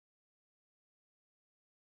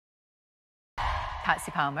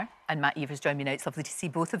Patsy Palmer and Matt Evers join me now. It's lovely to see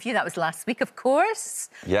both of you. That was last week, of course.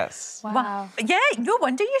 Yes. Wow. Yeah, no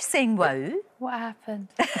wonder you're saying wow. What happened?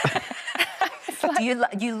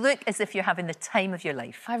 You look as if you're having the time of your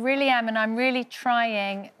life. I really am, and I'm really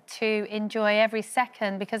trying to enjoy every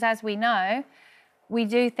second because, as we know, we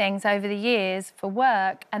do things over the years for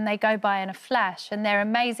work and they go by in a flash and they're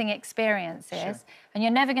amazing experiences and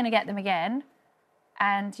you're never going to get them again.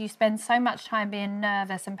 And you spend so much time being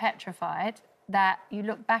nervous and petrified that you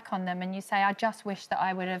look back on them and you say, I just wish that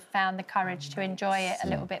I would have found the courage to enjoy it a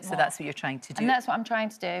little bit more. So that's what you're trying to do. And that's what I'm trying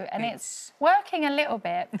to do. And it's working a little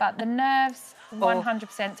bit, but the nerves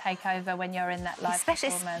 100% take over when you're in that live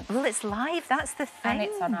performance. Well, it's live, that's the thing. And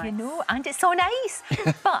it's on ice. You know, and it's on ice.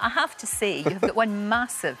 But I have to say, you've got one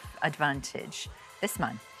massive advantage. This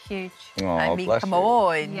man. Huge. Oh, I mean, come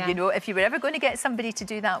on. You know, if you were ever going to get somebody to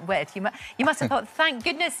do that with, you must have thought, thank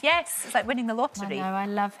goodness, yes, it's like winning the lottery. I know, I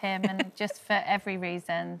love him, and just for every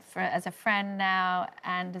reason, as a friend now,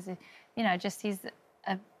 and as a, you know, just he's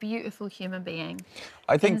a beautiful human being,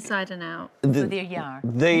 I think, inside and out. So there you are.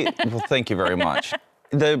 Well, thank you very much.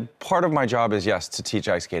 The part of my job is, yes, to teach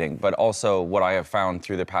ice skating, but also what I have found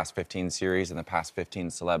through the past 15 series and the past 15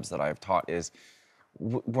 celebs that I have taught is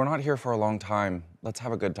we're not here for a long time. Let's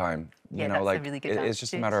have a good time. Yeah, you know, that's like a really good it's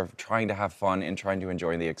just a matter of trying to have fun and trying to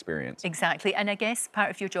enjoy the experience. Exactly, and I guess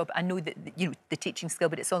part of your job, I know that you know the teaching skill,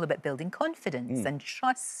 but it's all about building confidence and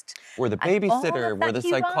trust. We're the babysitter, we're the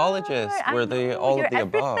psychologist, we're the all of the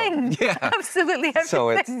above. Yeah, absolutely everything. So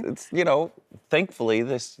it's you know, thankfully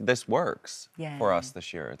this works for us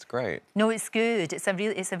this year. It's great. No, it's good. It's a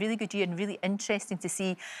really good year and really interesting to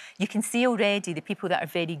see. You can see already the people that are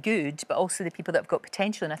very good, but also the people that have got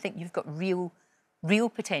potential. And I think you've got real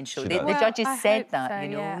potential. The judges said that, so, you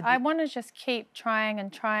know. Yeah. I want to just keep trying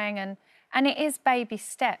and it is baby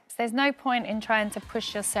steps. There's no point in trying to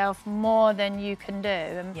push yourself more than you can do.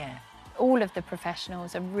 And all of the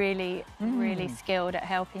professionals are really skilled at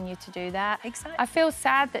helping you to do that. Exactly. I feel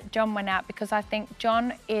sad that John went out because I think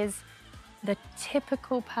John is the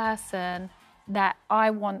typical person that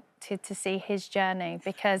I wanted to see his journey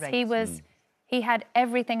because he had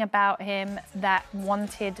everything about him that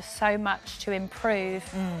wanted so much to improve.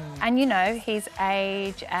 And, you know, his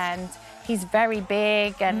age and he's very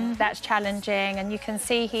big and that's challenging. And you can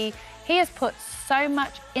see he has put so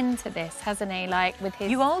much into this, hasn't he? Like with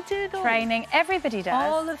his training. Everybody does.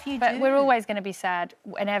 All of you do. But we're always going to be sad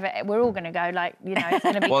whenever we're all going to go like, you know, it's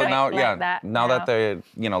going to be well, now, like that. Now that they,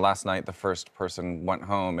 you know, last night the first person went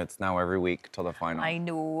home, it's now every week till the final. I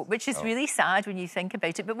know, which is really sad when you think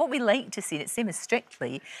about it. But what we like to see, and it's same as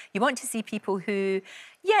Strictly, you want to see people who,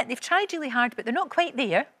 they've tried really hard, but they're not quite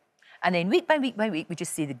there. And then week by week by week, we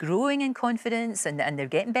just see the growing in confidence and they're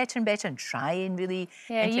getting better and better and trying really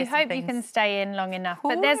you hope you can stay in long enough.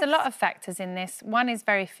 But there's a lot of factors in this. One is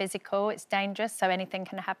very physical. It's dangerous, so anything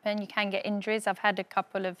can happen. You can get injuries. We've had a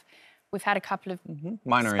couple of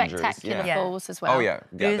minor spectacular falls as well. Oh, yeah.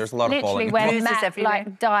 There's a lot of falling. Literally, when Matt,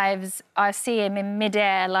 like, dives, I see him in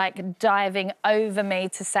midair, like, diving over me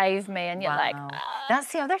to save me, and you're like...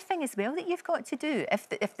 That's the other thing as well that you've got to do. If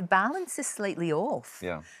the balance is slightly off,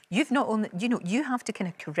 you've not only... You know, you have to kind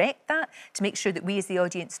of correct that to make sure that we as the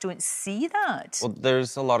audience don't see that. Well,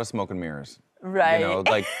 there's a lot of smoke and mirrors. Right. You know,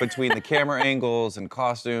 like between the camera angles and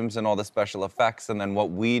costumes and all the special effects and then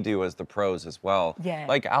what we do as the pros as well. Yeah.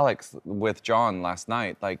 Like Alex with John last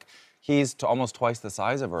night, like he's almost twice the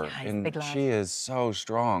size of her. And she is so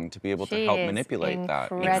strong to be able to help manipulate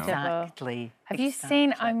that. You know? Exactly. Have you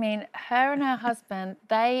seen, I mean, her and her husband,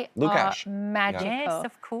 they are magical. Yes,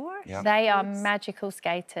 of course. They are magical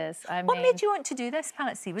skaters. What made you want to do this,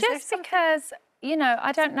 Patsy? Was just because, you know,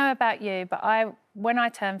 I don't know about you, but when I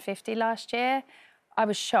turned 50 last year, I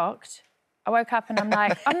was shocked. I woke up and I'm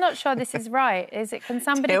like, I'm not sure this is right. Can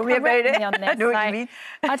somebody correct me on this? I know what you mean.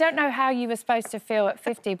 I don't know how you were supposed to feel at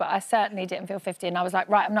 50, but I certainly didn't feel 50. And I was like,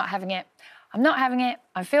 right, I'm not having it. I'm not having it.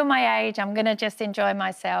 I feel my age. I'm going to just enjoy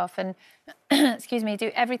myself and, excuse me,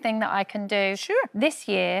 do everything that I can do this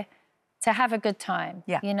year to have a good time,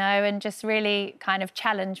 you know, and just really kind of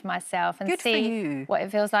challenge myself and see what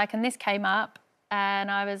it feels like. And this came up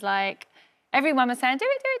and I was like, everyone was saying, do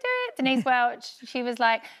it, do it, do it. Denise Welch, she was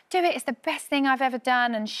like, do it, it's the best thing I've ever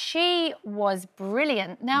done. And she was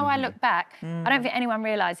brilliant. Now I look back, I don't think anyone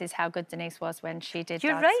realises how good Denise was when she did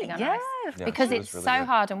dancing on ice. Because it's really so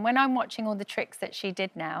hard. And when I'm watching all the tricks that she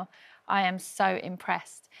did now, I am so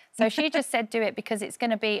impressed. So she just said, do it because it's going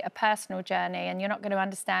to be a personal journey and you're not going to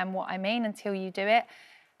understand what I mean until you do it.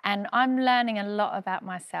 And I'm learning a lot about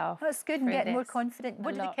myself. That's good and getting more confident.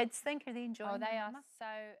 What do the kids think? Are they enjoying it? Oh, they are so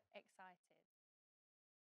excited.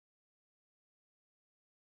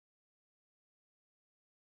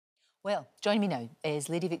 Well, joining me now is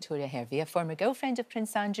Lady Victoria Hervey, a former girlfriend of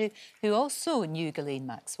Prince Andrew, who also knew Ghislaine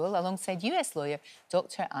Maxwell, alongside US lawyer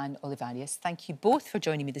Dr Anne Olivarius. Thank you both for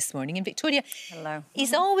joining me this morning. And Victoria, hello.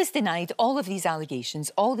 He's always denied all of these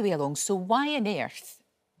allegations all the way along, so why on earth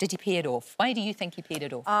did he pay it off? Why do you think he paid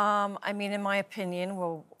it off? I mean, in my opinion,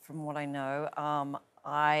 well, from what I know,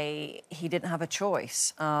 he didn't have a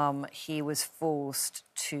choice. He was forced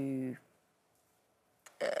to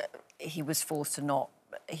not.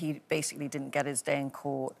 He basically didn't get his day in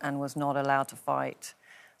court and was not allowed to fight.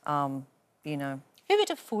 You know. Who would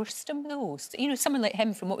have forced him, though? You know, someone like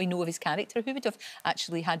him, from what we know of his character, who would have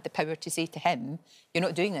actually had the power to say to him, "You're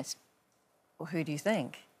not doing this"? Well, who do you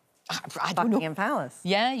think? I don't know. Buckingham Palace.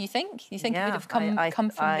 Yeah, you think? You think it would have come from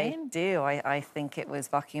them? I do. I think it was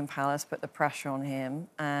Buckingham Palace put the pressure on him,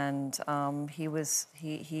 and he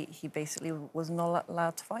basically was not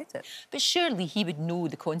allowed to fight it. But surely he would know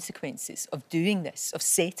the consequences of doing this, of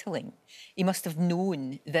settling. He must have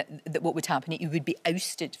known that what would happen. He would be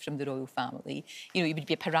ousted from the royal family. You know, he would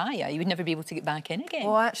be a pariah. He would never be able to get back in again.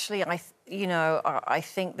 Well, actually, I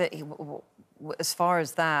think that as far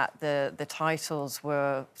as that, the titles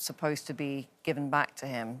were supposed to be given back to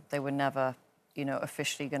him. They were never, you know,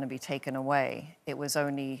 officially going to be taken away. It was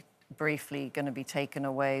only briefly going to be taken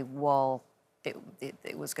away while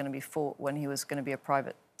it was going to be fought when he was going to be a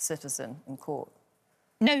private citizen in court.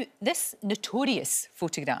 Now, this notorious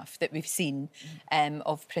photograph that we've seen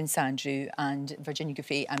of Prince Andrew and Virginia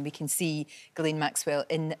Giuffre, and we can see Ghislaine Maxwell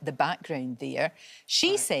in the background there,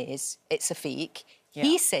 she says it's a fake. Yeah.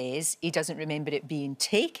 He says he doesn't remember it being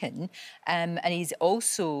taken, and he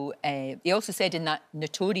also said in that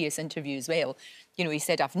notorious interview as well, you know, he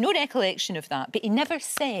said, "I've no recollection of that," but he never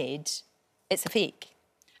said it's a fake.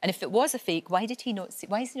 And if it was a fake, why has he not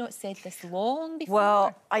said this long before?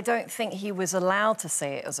 Well, I don't think he was allowed to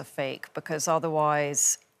say it as a fake, because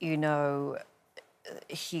otherwise, you know,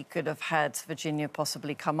 he could have had Virginia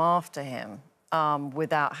possibly come after him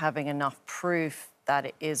without having enough proof that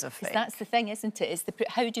it is a fake. That's the thing, isn't it? It's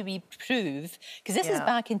how do we prove? Because this is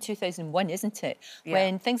back in 2001, isn't it? Yeah.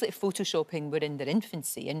 When things like photoshopping were in their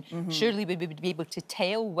infancy, and surely we would be able to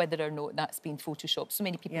tell whether or not that's been photoshopped. So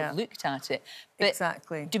many people have looked at it. But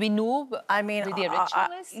exactly. Do we know who the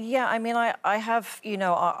original is? Yeah, I mean, I have, you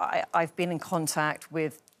know, I've been in contact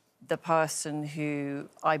with the person who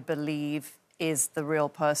I believe is the real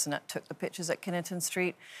person that took the pictures at Kennington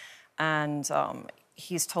Street, and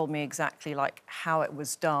he's told me exactly like how it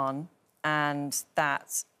was done, and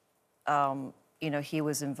that you know, he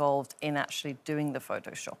was involved in actually doing the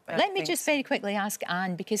Photoshopping. Let me just very quickly ask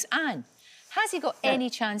Anne, because Anne, has he got any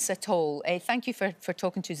chance at all? Thank you for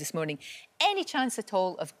talking to us this morning. Any chance at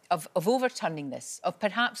all of overturning this, of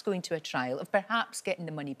perhaps going to a trial, of perhaps getting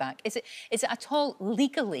the money back? Is it at all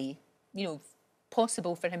legally, you know,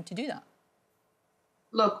 possible for him to do that?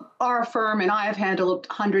 Look, our firm and I have handled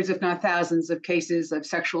hundreds, if not thousands, of cases of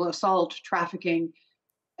sexual assault, trafficking.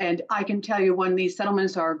 And I can tell you, when these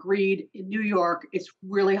settlements are agreed in New York, it's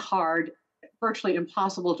really hard, virtually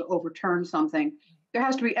impossible to overturn something. There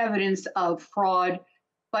has to be evidence of fraud.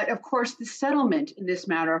 But of course, the settlement in this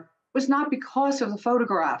matter was not because of the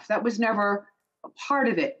photograph. That was never a part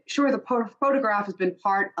of it. Sure, the photograph has been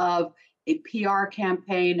part of a PR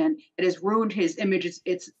campaign, and it has ruined his image.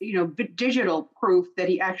 It's you know, digital proof that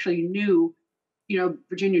he actually knew, you know,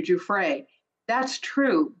 Virginia Giuffre. That's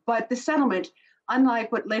true. But the settlement,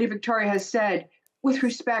 unlike what Lady Victoria has said, with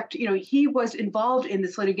respect, you know, he was involved in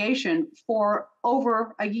this litigation for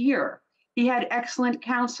over a year. He had excellent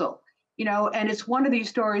counsel, you know, and it's one of these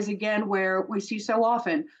stories, again, where we see so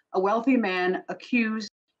often a wealthy man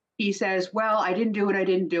accused. He says, well, I didn't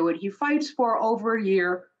do it. He fights for over a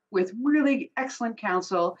year with really excellent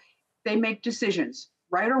counsel. They make decisions,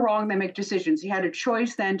 right or wrong, they make decisions. He had a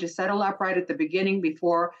choice then to settle up right at the beginning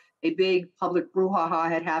before a big public brouhaha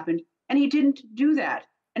had happened, and he didn't do that.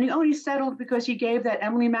 And he only settled because he gave that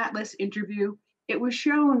Emily Matlis interview. It was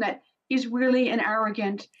shown that he's really an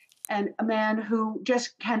arrogant and a man who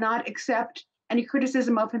just cannot accept any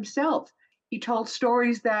criticism of himself. He told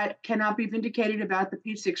stories that cannot be vindicated about the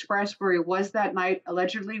Pizza Express, where he was that night,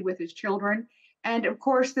 allegedly with his children. And of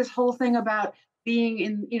course, this whole thing about being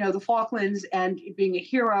in, you know, the Falklands and being a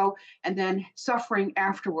hero and then suffering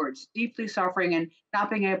afterwards, deeply suffering and not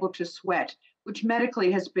being able to sweat, which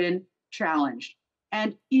medically has been challenged.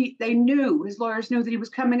 And they knew, his lawyers knew, that he was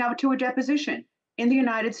coming up to a deposition in the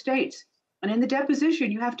United States. And in the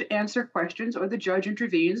deposition, you have to answer questions, or the judge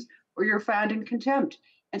intervenes, or you're found in contempt.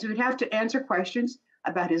 And so he'd have to answer questions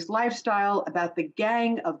about his lifestyle, about the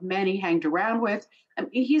gang of men he hanged around with. I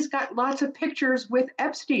mean, he's got lots of pictures with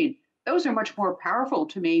Epstein. Those are much more powerful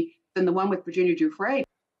to me than the one with Virginia Giuffre.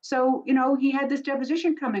 So, you know, he had this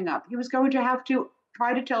deposition coming up. He was going to have to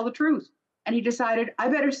try to tell the truth. And he decided, I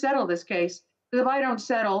better settle this case, because if I don't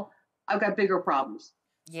settle, I've got bigger problems.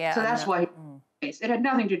 Yeah. So that's why it had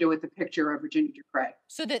nothing to do with the picture of Virginia Giuffre.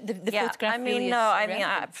 So the yeah, photograph I mean, really no,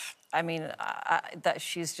 is I mean, that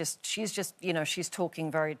she's just, you know, she's talking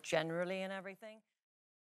very generally and everything.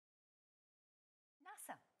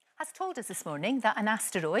 NASA has told us this morning that an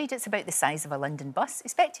asteroid, it's about the size of a London bus,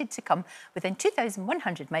 expected to come within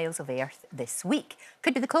 2,100 miles of Earth this week.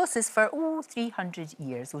 Could be the closest for, 300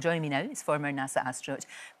 years. Well, joining me now is former NASA astronaut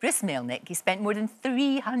Bruce Melnick. He spent more than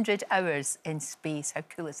 300 hours in space. How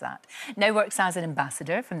cool is that? Now works as an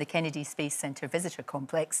ambassador from the Kennedy Space Center Visitor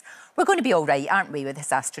Complex. We're going to be all right, aren't we, with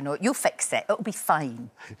this astronaut? You'll fix it. It'll be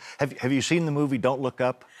fine. Have you seen the movie Don't Look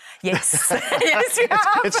Up? Yes. Yes, we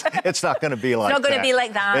have. It's not going to be like that. It's not going to be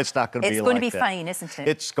like that. It's not going to be like that. It's going to be fine, isn't it?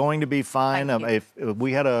 It's going to be fine. Thank you.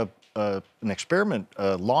 We had an experiment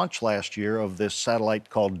launch last year of this satellite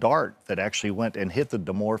called DART that actually went and hit the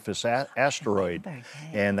Dimorphos asteroid.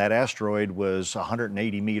 And that asteroid was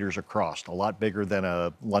 180 meters across, a lot bigger than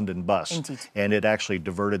a London bus. Indeed. And it actually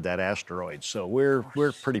diverted that asteroid. So we're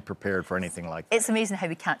pretty prepared for anything like that. It's amazing how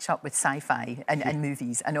we catch up with sci-fi and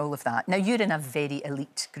movies and all of that. Now, you're in a very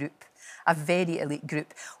elite group. A very elite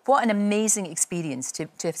group. What an amazing experience to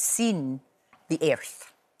have seen the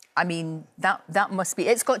Earth. I mean, that must be,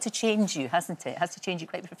 it's got to change you, hasn't it? It has to change you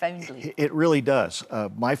quite profoundly. It really does.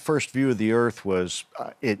 My first view of the Earth was,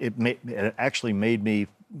 it actually made me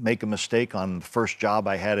make a mistake on the first job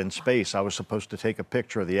I had in space. I was supposed to take a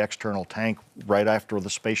picture of the external tank right after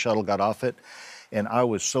the space shuttle got off it. And I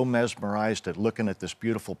was so mesmerized at looking at this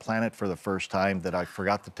beautiful planet for the first time that I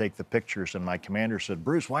forgot to take the pictures. And my commander said,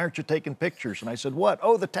 Bruce, why aren't you taking pictures? And I said, what?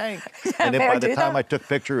 Oh, the tank. And then by the time I took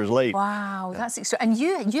pictures, it was late. Wow, that's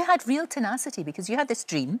extraordinary. And you had real tenacity because you had this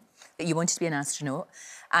dream that you wanted to be an astronaut.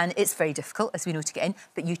 And it's very difficult, as we know, to get in.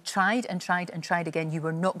 But you tried and tried and tried again. You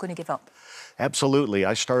were not going to give up. Absolutely.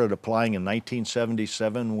 I started applying in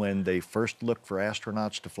 1977 when they first looked for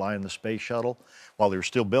astronauts to fly in the space shuttle while they were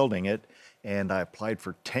still building it. And I applied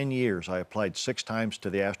for 10 years. I applied 6 times to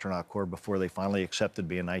the astronaut corps before they finally accepted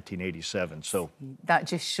me in 1987. So that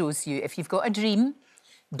just shows you, if you've got a dream,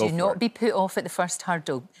 do not be put off at the first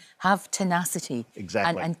hurdle. Have tenacity.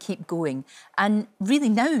 Exactly. And keep going. And really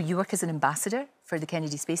now you work as an ambassador for the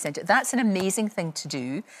Kennedy Space Center. That's an amazing thing to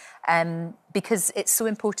do because it's so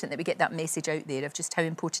important that we get that message out there of just how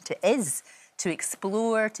important it is to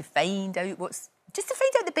explore, to find out just to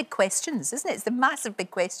find out the big questions, isn't it? It's the massive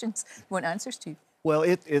big questions we want answers to. Well,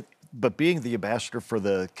 but being the ambassador for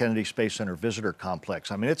the Kennedy Space Center Visitor Complex,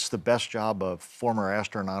 I mean, it's the best job a former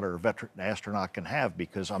astronaut or a veteran astronaut can have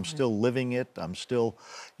because I'm still living it. I'm still,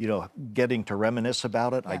 you know, getting to reminisce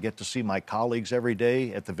about it. Yeah. I get to see my colleagues every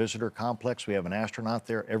day at the Visitor Complex. We have an astronaut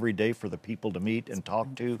there every day for the people to meet and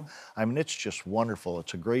talk to. I mean, it's just wonderful.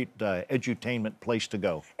 It's a great edutainment place to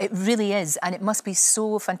go. It really is, and it must be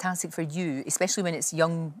so fantastic for you, especially when it's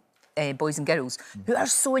young boys and girls who are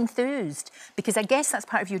so enthused, because I guess that's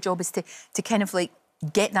part of your job is to kind of like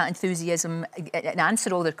get that enthusiasm and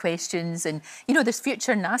answer all their questions. And, you know, there's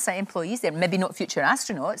future NASA employees there, maybe not future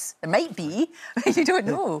astronauts. There might be, you don't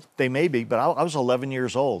know. They may be, but I was 11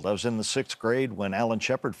 years old. I was in the 6th grade when Alan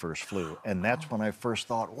Shepard first flew. And that's when I first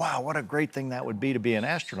thought, wow, what a great thing that would be to be an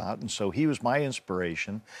astronaut. And so he was my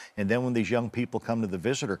inspiration. And then when these young people come to the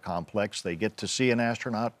visitor complex, they get to see an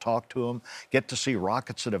astronaut, talk to him, get to see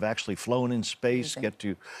rockets that have actually flown in space, get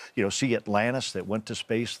to, you know, see Atlantis that went to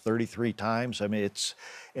space 33 times. I mean, it's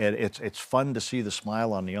fun to see the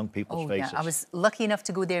smile on the young people's faces. Yeah. I was lucky enough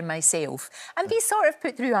to go there myself and be sort of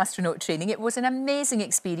put through astronaut training. It was an amazing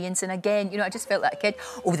experience, and again, you know, I just felt like a kid.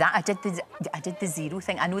 I did the zero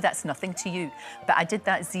thing. I know that's nothing to you, but I did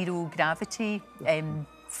that zero gravity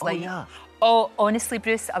flight. Oh yeah. Oh, honestly,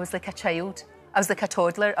 Bruce, I was like a child. I was like a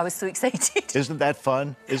toddler. I was so excited. Isn't that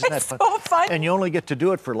fun? Isn't that fun? So fun. And you only get to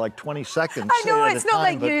do it for like 20 seconds. I know, at it's a not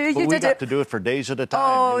time, like you. But we got to do it for days at a time.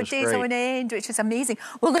 Oh, days on end, which is amazing.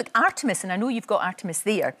 Well, look, Artemis, and I know you've got Artemis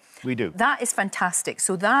there. We do. That is fantastic.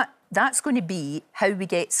 So that's going to be how we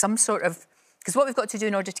get some sort of... Because what we've got to do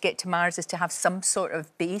in order to get to Mars is to have some sort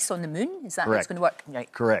of base on the moon. Is that how it's going to work? Right.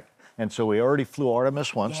 Correct. And so we already flew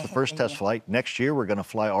Artemis once, the first test flight. Next year, we're going to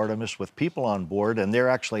fly Artemis with people on board. And they're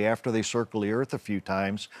actually, after they circle the Earth a few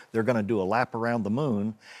times, they're going to do a lap around the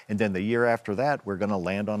moon. And then the year after that, we're going to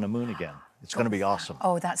land on the moon again. It's going to be awesome.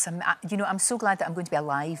 Oh, that's... you know, I'm so glad that I'm going to be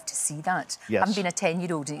alive to see that. Yes. I haven't been a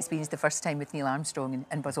 10-year-old and experienced the first time with Neil Armstrong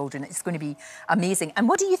and Buzz Aldrin. It's going to be amazing. And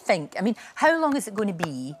what do you think? I mean, how long is it going to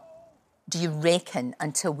be, do you reckon,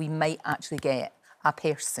 until we might actually get a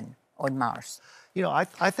person on Mars? You know, I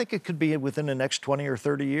think it could be within the next 20 or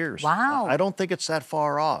 30 years. Wow. I don't think it's that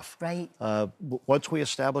far off. Right. Once we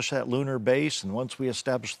establish that lunar base and once we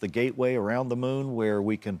establish the gateway around the moon where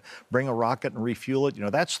we can bring a rocket and refuel it, you know,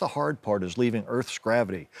 that's the hard part, is leaving Earth's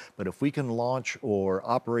gravity. But if we can launch or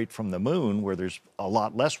operate from the moon where there's a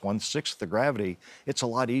lot less, 1/6 the gravity, it's a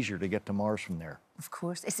lot easier to get to Mars from there. Of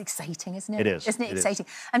course. It's exciting, isn't it? It is. Isn't it exciting?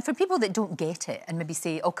 And for people that don't get it and maybe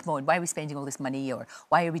say, oh, come on, why are we spending all this money, or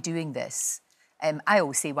why are we doing this? I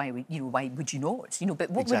always say, why would you not? You know, but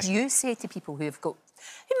what would you say to people who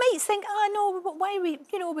might think, no, but why are we,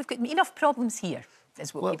 we've got enough problems here,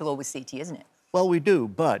 is what people always say to you, isn't it? Well, we do,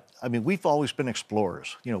 but, I mean, we've always been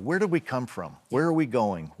explorers. You know, where did we come from? Where are we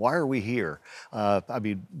going? Why are we here? I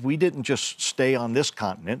mean, we didn't just stay on this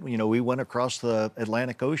continent. You know, we went across the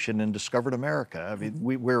Atlantic Ocean and discovered America. I mean,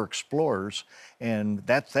 we're explorers, and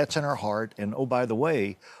that's in our heart. And, oh, by the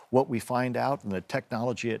way, what we find out and the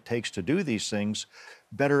technology it takes to do these things,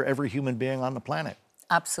 better every human being on the planet.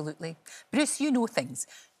 Absolutely. Bruce, you know things.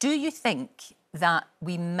 Do you think that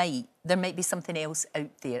there might be something else out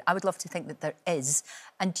there? I would love to think that there is.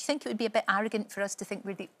 And do you think it would be a bit arrogant for us to think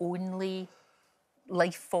we're the only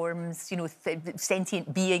life forms,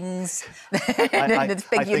 sentient beings in this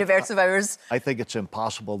big universe of ours? I think it's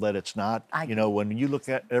impossible that it's not. You know, when you look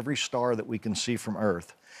at every star that we can see from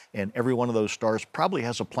Earth, and every one of those stars probably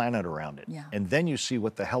has a planet around it. Yeah. And then you see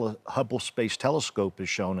what the Hubble Space Telescope has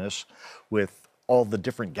shown us with all the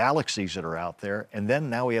different galaxies that are out there. And then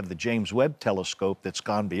now we have the James Webb Telescope that's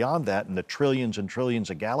gone beyond that, and the trillions and trillions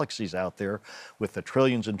of galaxies out there with the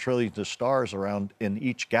trillions and trillions of stars around in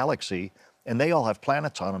each galaxy, and they all have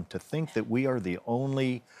planets on them. To think that we are the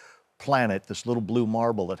only planet, this little blue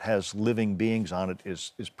marble that has living beings on it,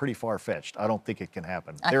 is pretty far-fetched. I don't think it can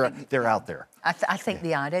happen. They're out there. I think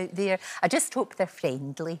they are out there. I just hope they're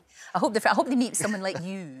friendly. I hope they meet someone like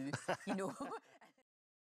you,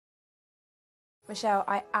 Michelle,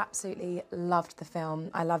 I absolutely loved the film.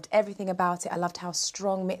 I loved everything about it. I loved how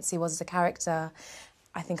strong Mitzi was as a character.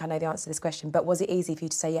 I think I know the answer to this question, but was it easy for you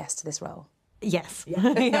to say yes to this role? Yes. Yeah.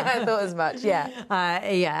 I thought as much, yeah.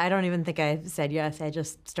 I don't even think I said yes. I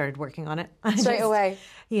just started working on it. Straight away?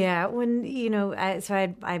 Yeah. When,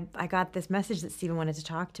 I got this message that Stephen wanted to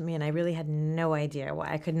talk to me, and I really had no idea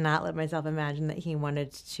why. I could not let myself imagine that he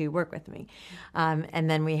wanted to work with me. And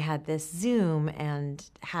then we had this Zoom, and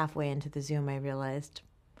halfway into the Zoom, I realized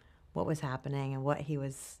what was happening and what he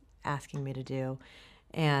was asking me to do.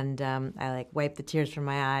 And I wiped the tears from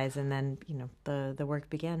my eyes, and then, the work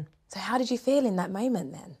began. So how did you feel in that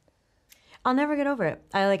moment then? I'll never get over it.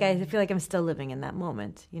 I feel like I'm still living in that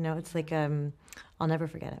moment. It's like I'll never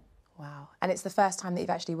forget it. Wow. And it's the first time that you've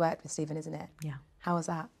actually worked with Stephen, isn't it? Yeah. How was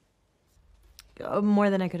that? More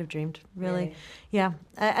than I could have dreamed, really. Yeah.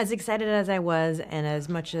 As excited as I was, and as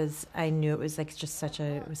much as I knew it was just such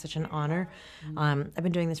an honor. I've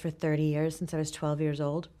been doing this for 30 years, since I was 12 years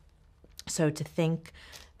old. So to think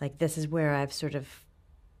this is where I've sort of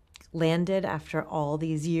landed after all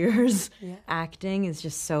these years acting is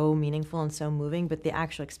just so meaningful and so moving. But the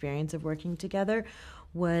actual experience of working together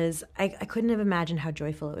was, I couldn't have imagined how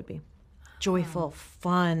joyful it would be. Joyful,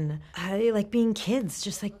 fun, like being kids,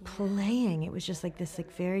 just playing. It was just this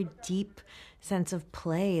very deep sense of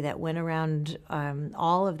play that went around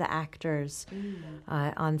all of the actors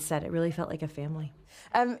on set. It really felt like a family.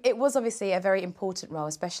 It was obviously a very important role,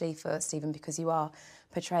 especially for Stephen, because you are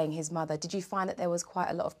portraying his mother. Did you find that there was quite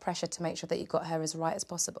a lot of pressure to make sure that you got her as right as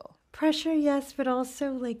possible? Pressure, yes, but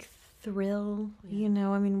also thrill.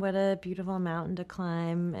 What a beautiful mountain to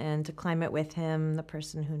climb, and to climb it with him, the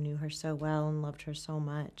person who knew her so well and loved her so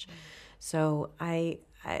much. So I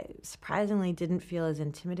surprisingly didn't feel as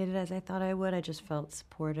intimidated as I thought I would. I just felt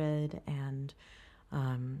supported and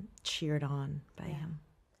cheered on by him.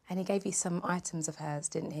 And he gave you some items of hers,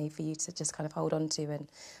 didn't he, for you to just kind of hold on to and,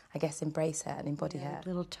 I guess, embrace her and embody her?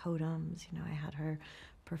 Little totems. I had her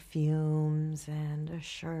perfumes and a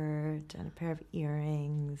shirt and a pair of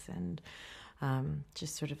earrings and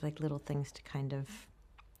just sort of little things to kind of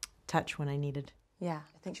touch when I needed. Yeah,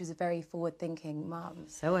 I think she was a very forward-thinking mum.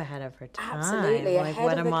 So ahead of her time. Absolutely,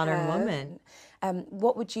 what a modern woman.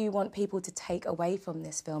 What would you want people to take away from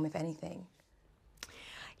this film, if anything?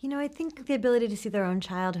 I think the ability to see their own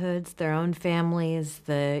childhoods, their own families,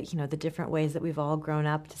 the different ways that we've all grown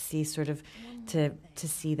up, to see to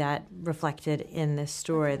see that reflected in this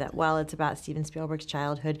story, that while it's about Steven Spielberg's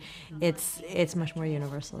childhood, it's much more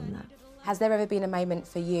universal than that. Has there ever been a moment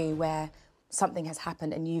for you where something has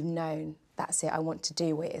happened and you've known, that's it, I want to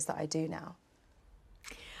do what it is that I do now?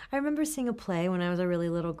 I remember seeing a play when I was a really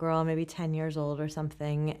little girl, maybe 10 years old or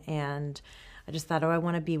something, and I just thought, oh, I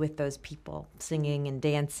want to be with those people singing and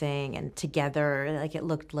dancing and together. Like it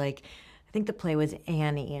looked like, I think the play was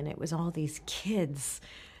Annie, and it was all these kids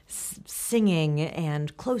singing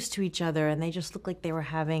and close to each other, and they just looked like they were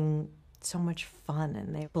having so much fun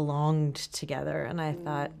and they belonged together. And I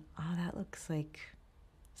thought, oh, that looks like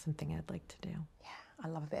something I'd like to do. Yeah, I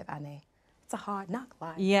love a bit of Annie. It's a hard knock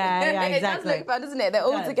life. Yeah, exactly. It does look fun, doesn't it? They're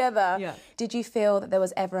all together. Yeah. Did you feel that there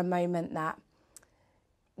was ever a moment that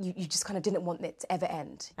you just kind of didn't want it to ever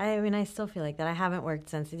end? I mean, I still feel like that. I haven't worked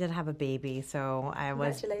since. I did have a baby, so I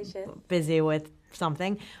was Congratulations. busy with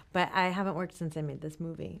something. But I haven't worked since I made this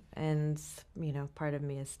movie. And, you know, part of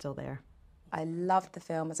me is still there. I loved the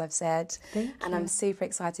film, as I've said. Thank and you. I'm super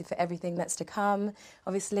excited for everything that's to come.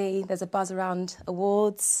 Obviously, there's a buzz around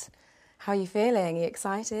awards. How are you feeling? Are you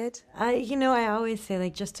excited? You know, I always say,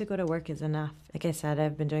 like, just to go to work is enough. Like I said,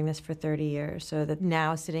 I've been doing this for 30 years, so that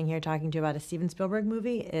now sitting here talking to you about a Steven Spielberg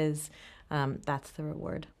movie is, that's the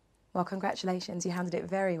reward. Well, congratulations. You handled it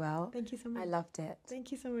very well. Thank you so much. I loved it.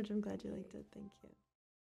 Thank you so much. I'm glad you liked it. Thank you.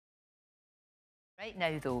 Right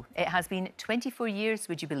now, though, it has been 24 years,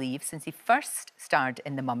 would you believe, since he first starred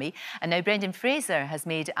in The Mummy, and now Brendan Fraser has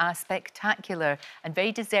made a spectacular and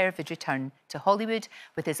very deserved return to Hollywood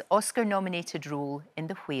with his Oscar-nominated role in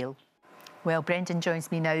The Whale. Well, Brendan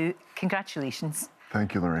joins me now. Congratulations.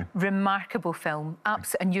 Thank you, Lorraine. Remarkable film.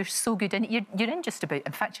 And you're so good in it. You're in just about,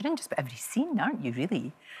 in fact, you're in just about every scene, aren't you,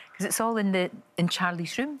 really? Because it's all in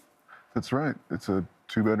Charlie's room. That's right. It's a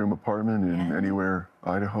 2-bedroom apartment in Anywhere,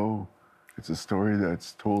 Idaho. It's a story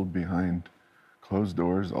that's told behind closed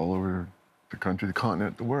doors all over the country, the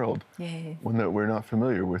continent, the world. Yeah. One that we're not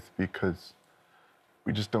familiar with because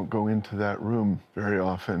we just don't go into that room very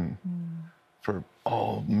often for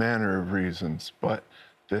all manner of reasons. But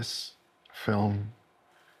this film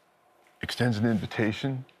extends an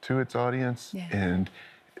invitation to its audience. Yeah. And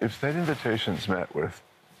if that invitation's met with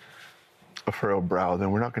a furrowed brow, then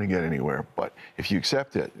we're not going to get anywhere. But if you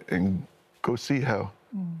accept it and go see how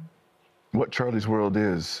what Charlie's World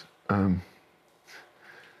is,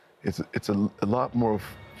 it's a lot more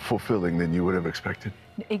fulfilling than you would have expected.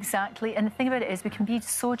 Exactly, and the thing about it is we can be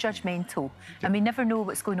so judgmental and we never know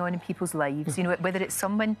what's going on in people's lives. You know, whether it's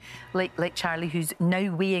someone like Charlie who's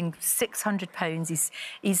now weighing 600 pounds,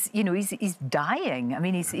 he's dying. I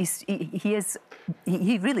mean,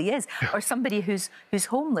 he really is. Or somebody who's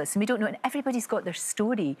homeless and we don't know, and everybody's got their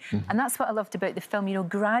story. And that's what I loved about the film. You know,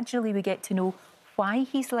 gradually we get to know why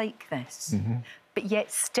he's like this. But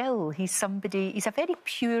yet still he's a very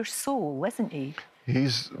pure soul, isn't he?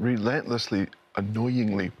 He's relentlessly,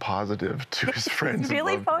 annoyingly positive to his friends.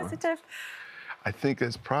 Really positive? I think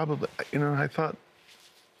that's probably, you know, I thought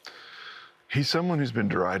he's someone who's been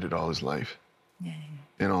derided all his life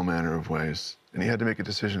in all manner of ways. And he had to make a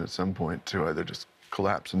decision at some point to either just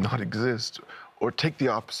collapse and not exist or take the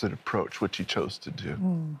opposite approach, which he chose to do.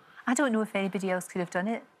 I don't know if anybody else could have done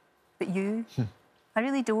it, but you. I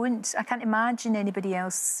really don't. I can't imagine anybody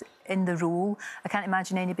else in the role. I can't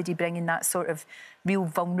imagine anybody bringing that sort of real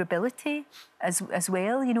vulnerability as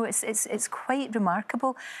well. You know, it's quite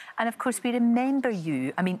remarkable. And of course, we remember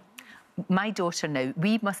you. I mean, my daughter now,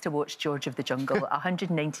 we must have watched George of the Jungle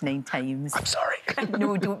 199 times. I'm sorry.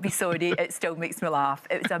 No, don't be sorry. It still makes me laugh.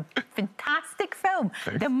 It was a fantastic film.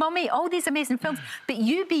 Thanks. The Mummy, all these amazing films. But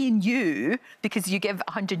you being you, because you give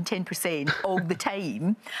 110% all the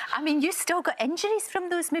time, I mean, you still got injuries from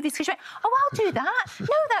those movies because you went, oh, I'll do that.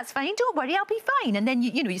 No, that's fine. Don't worry, I'll be fine. And then,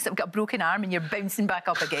 you sort of got a broken arm and you're bouncing back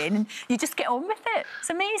up again and you just get on with it. It's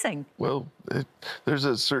amazing. Well, there's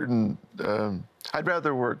a certain... I'd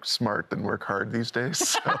rather work smart than work hard these days.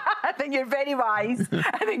 So. I think you're very wise.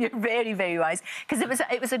 I think you're very, very wise. Because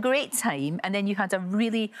it was a great time, and then you had a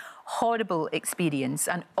really horrible experience,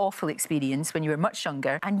 an awful experience when you were much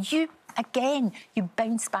younger, and you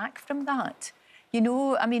bounced back from that. You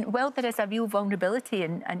know, I mean, well, there is a real vulnerability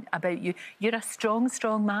and about you. You're a strong,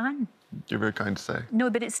 strong man. You're very kind to say. No,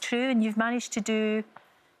 but it's true, and you've managed to do,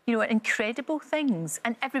 you know, incredible things.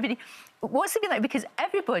 And everybody, what's it been like? Because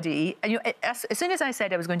everybody, you know, as soon as I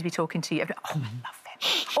said I was going to be talking to you, everybody, oh, I love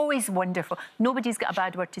him. Always wonderful. Nobody's got a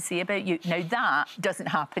bad word to say about you. Now, that doesn't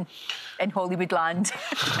happen in Hollywood land.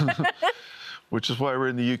 Which is why we're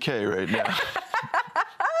in the UK right now.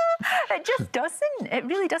 It just doesn't. It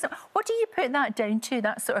really doesn't. What do you put that down to,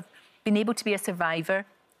 that sort of being able to be a survivor,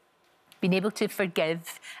 being able to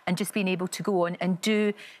forgive, and just being able to go on and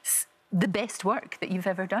do the best work that you've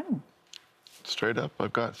ever done? Straight up,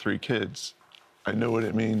 I've got 3 kids. I know what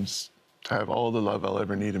it means to have all the love I'll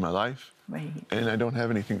ever need in my life. Right. And I don't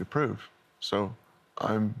have anything to prove. So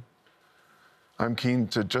I'm I'm keen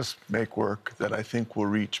to just make work that I think will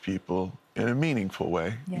reach people in a meaningful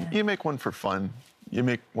way. Yeah. You make one for fun, you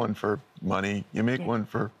make one for money, you make one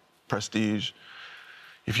for prestige.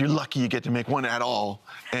 If you're lucky, you get to make one at all.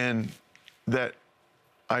 And that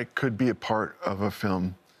I could be a part of a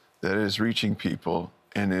film that is reaching people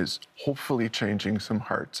and is hopefully changing some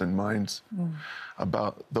hearts and minds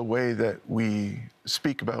about the way that we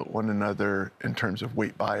speak about one another in terms of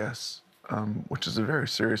weight bias, which is a very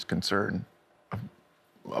serious concern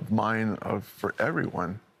of mine, for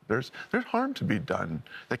everyone. There's harm to be done,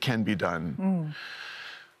 that can be done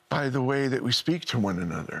by the way that we speak to one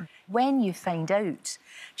another. When you find out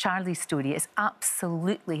Charlie's story, it's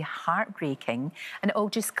absolutely heartbreaking, and it all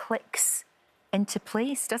just clicks into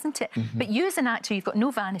place, doesn't it? But you as an actor, you've got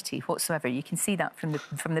no vanity whatsoever. You can see that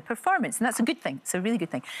from the performance, and that's a good thing. It's a really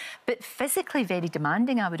good thing. But physically very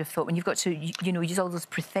demanding, I would have thought, when you've got to, you know, use all those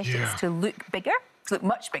prosthetics to look bigger, to look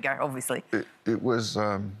much bigger, obviously. It was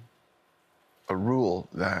a rule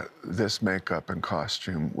that this makeup and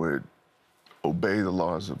costume would obey the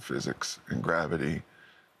laws of physics and gravity,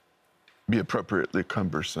 be appropriately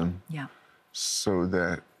cumbersome, so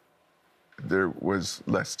that there was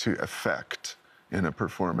less to affect in a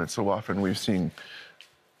performance. So often we've seen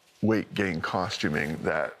weight gain costuming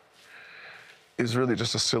that is really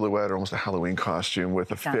just a silhouette or almost a Halloween costume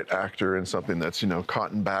with a fit actor and something that's, you know,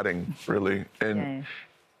 cotton batting, really. And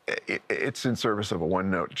it's in service of a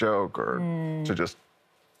one-note joke or to just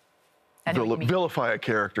vilify a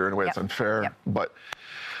character in a way that's unfair. But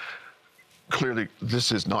clearly,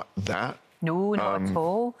 this is not that. No, not at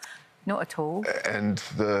all. Not at all. And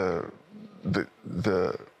the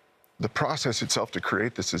process itself to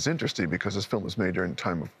create this is interesting because this film was made during the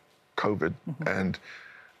time of COVID, and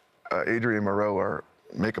Adrian Moreau, our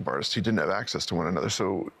makeup artist, he didn't have access to one another,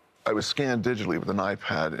 so I was scanned digitally with an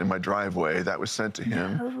iPad in my driveway. That was sent to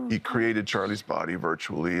him. He created Charlie's body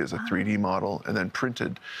virtually as a 3D model, and then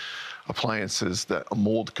printed appliances that a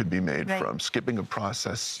mold could be made from, skipping a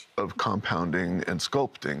process of compounding and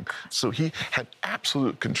sculpting. So he had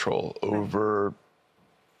absolute control over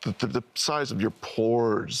the size of your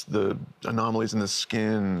pores, the anomalies in the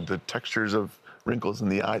skin, the textures of wrinkles in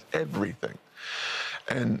the eyes, everything.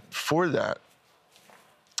 And for that,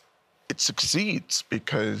 it succeeds,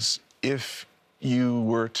 because if you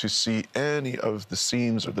were to see any of the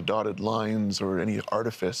seams or the dotted lines or any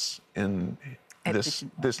artifice in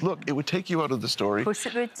this look, it would take you out of the story. Of course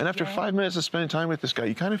it would. And after 5 minutes of spending time with this guy,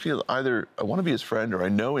 you kind of feel either I want to be his friend, or I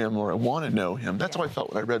know him, or I want to know him. That's how I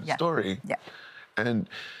felt when I read the story. And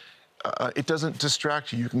it doesn't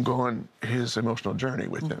distract you. You can go on his emotional journey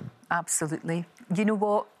with him. Absolutely. You know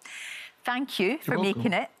what? Thank you for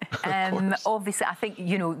making it. Obviously, I think,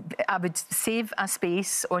 you know, I would save a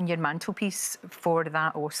space on your mantelpiece for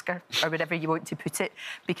that Oscar, or whatever you want to put it,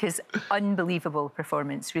 because unbelievable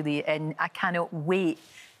performance, really. And I cannot wait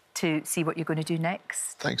to see what you're going to do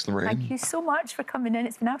next. Thanks, Lorraine. Thank you so much for coming in.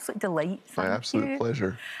 It's been an absolute delight. My absolute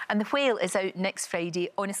pleasure. And The Whale is out next Friday.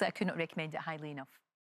 Honestly, I could not recommend it highly enough.